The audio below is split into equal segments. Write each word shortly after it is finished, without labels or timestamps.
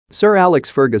Sir Alex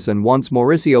Ferguson wants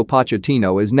Mauricio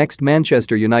Pochettino as next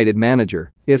Manchester United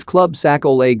manager if club sack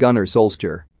Ole Gunnar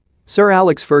Solskjaer. Sir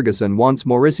Alex Ferguson wants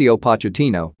Mauricio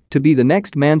Pochettino to be the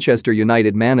next Manchester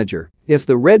United manager if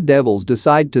the Red Devils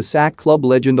decide to sack club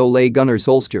legend Ole Gunnar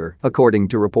Solskjaer, according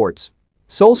to reports.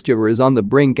 Solskjaer is on the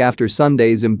brink after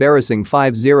Sunday's embarrassing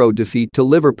 5-0 defeat to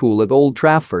Liverpool at Old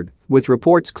Trafford, with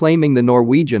reports claiming the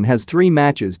Norwegian has 3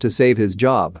 matches to save his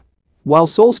job. While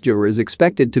Solskjaer is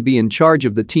expected to be in charge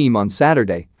of the team on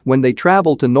Saturday when they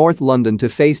travel to North London to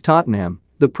face Tottenham,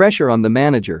 the pressure on the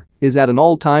manager is at an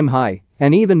all-time high,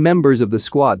 and even members of the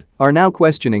squad are now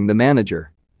questioning the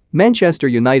manager. Manchester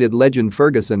United legend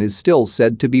Ferguson is still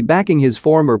said to be backing his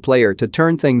former player to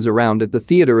turn things around at the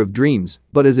Theatre of Dreams,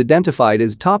 but is identified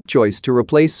as top choice to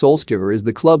replace Solskjaer as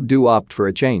the club do opt for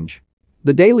a change.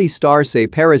 The Daily Star say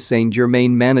Paris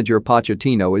Saint-Germain manager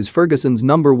Pochettino is Ferguson's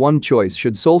 #1 choice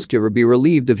should Solskjaer be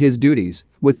relieved of his duties,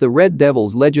 with the Red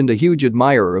Devils legend a huge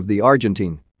admirer of the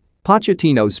Argentine.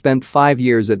 Pochettino spent 5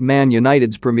 years at Man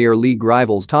United's Premier League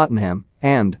rivals Tottenham,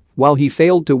 and, while he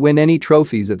failed to win any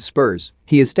trophies at Spurs,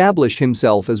 he established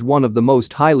himself as one of the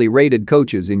most highly rated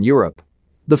coaches in Europe.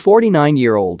 The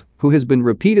 49-year-old, who has been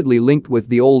repeatedly linked with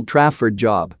the Old Trafford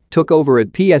job, took over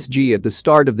at PSG at the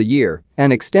start of the year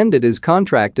and extended his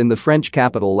contract in the French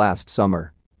capital last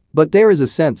summer. But there is a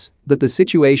sense that the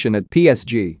situation at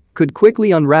PSG could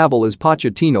quickly unravel as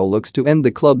Pochettino looks to end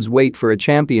the club's wait for a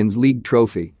Champions League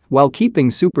trophy while keeping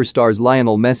superstars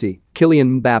Lionel Messi,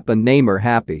 Kylian Mbappe and Neymar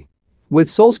happy. With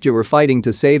Solskjaer fighting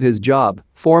to save his job,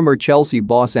 former Chelsea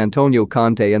boss Antonio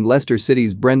Conte and Leicester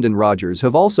City's Brendan Rodgers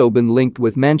have also been linked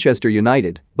with Manchester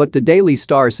United, but the Daily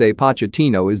Star say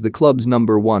Pochettino is the club's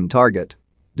 #1 target.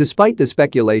 Despite the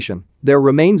speculation, there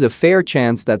remains a fair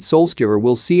chance that Solskjaer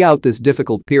will see out this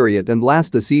difficult period and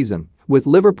last the season, with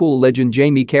Liverpool legend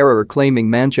Jamie Carragher claiming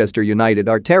Manchester United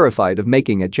are terrified of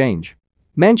making a change.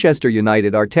 Manchester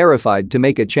United are terrified to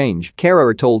make a change,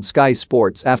 Carragher told Sky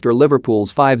Sports after Liverpool's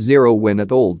 5-0 win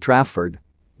at Old Trafford.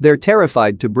 They're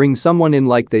terrified to bring someone in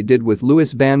like they did with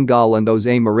Louis van Gaal and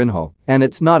Jose Mourinho, and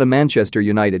it's not a Manchester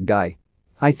United guy.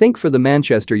 I think for the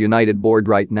Manchester United board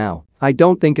right now, I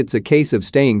don't think it's a case of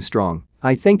staying strong,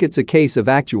 I think it's a case of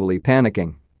actually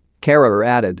panicking. Carragher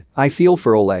added, I feel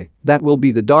for Ole, that will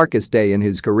be the darkest day in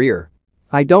his career.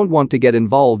 I don't want to get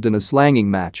involved in a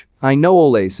slanging match. I know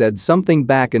Ole said something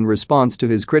back in response to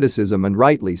his criticism and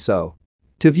rightly so.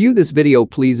 To view this video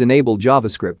please enable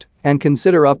JavaScript and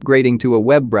consider upgrading to a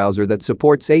web browser that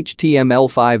supports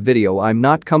HTML5 video. I'm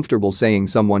not comfortable saying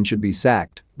someone should be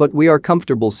sacked, but we are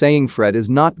comfortable saying Fred is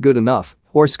not good enough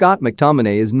or Scott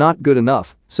McTominay is not good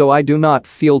enough, so I do not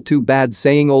feel too bad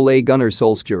saying Ole Gunnar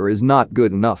Solskjaer is not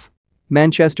good enough.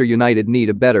 Manchester United need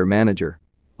a better manager.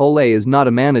 Ole is not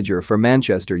a manager for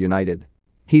Manchester United.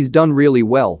 He's done really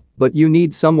well, but you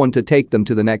need someone to take them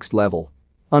to the next level.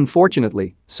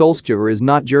 Unfortunately, Solskjaer is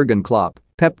not Jurgen Klopp,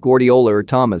 Pep Guardiola or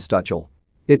Thomas Tuchel.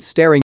 It's staring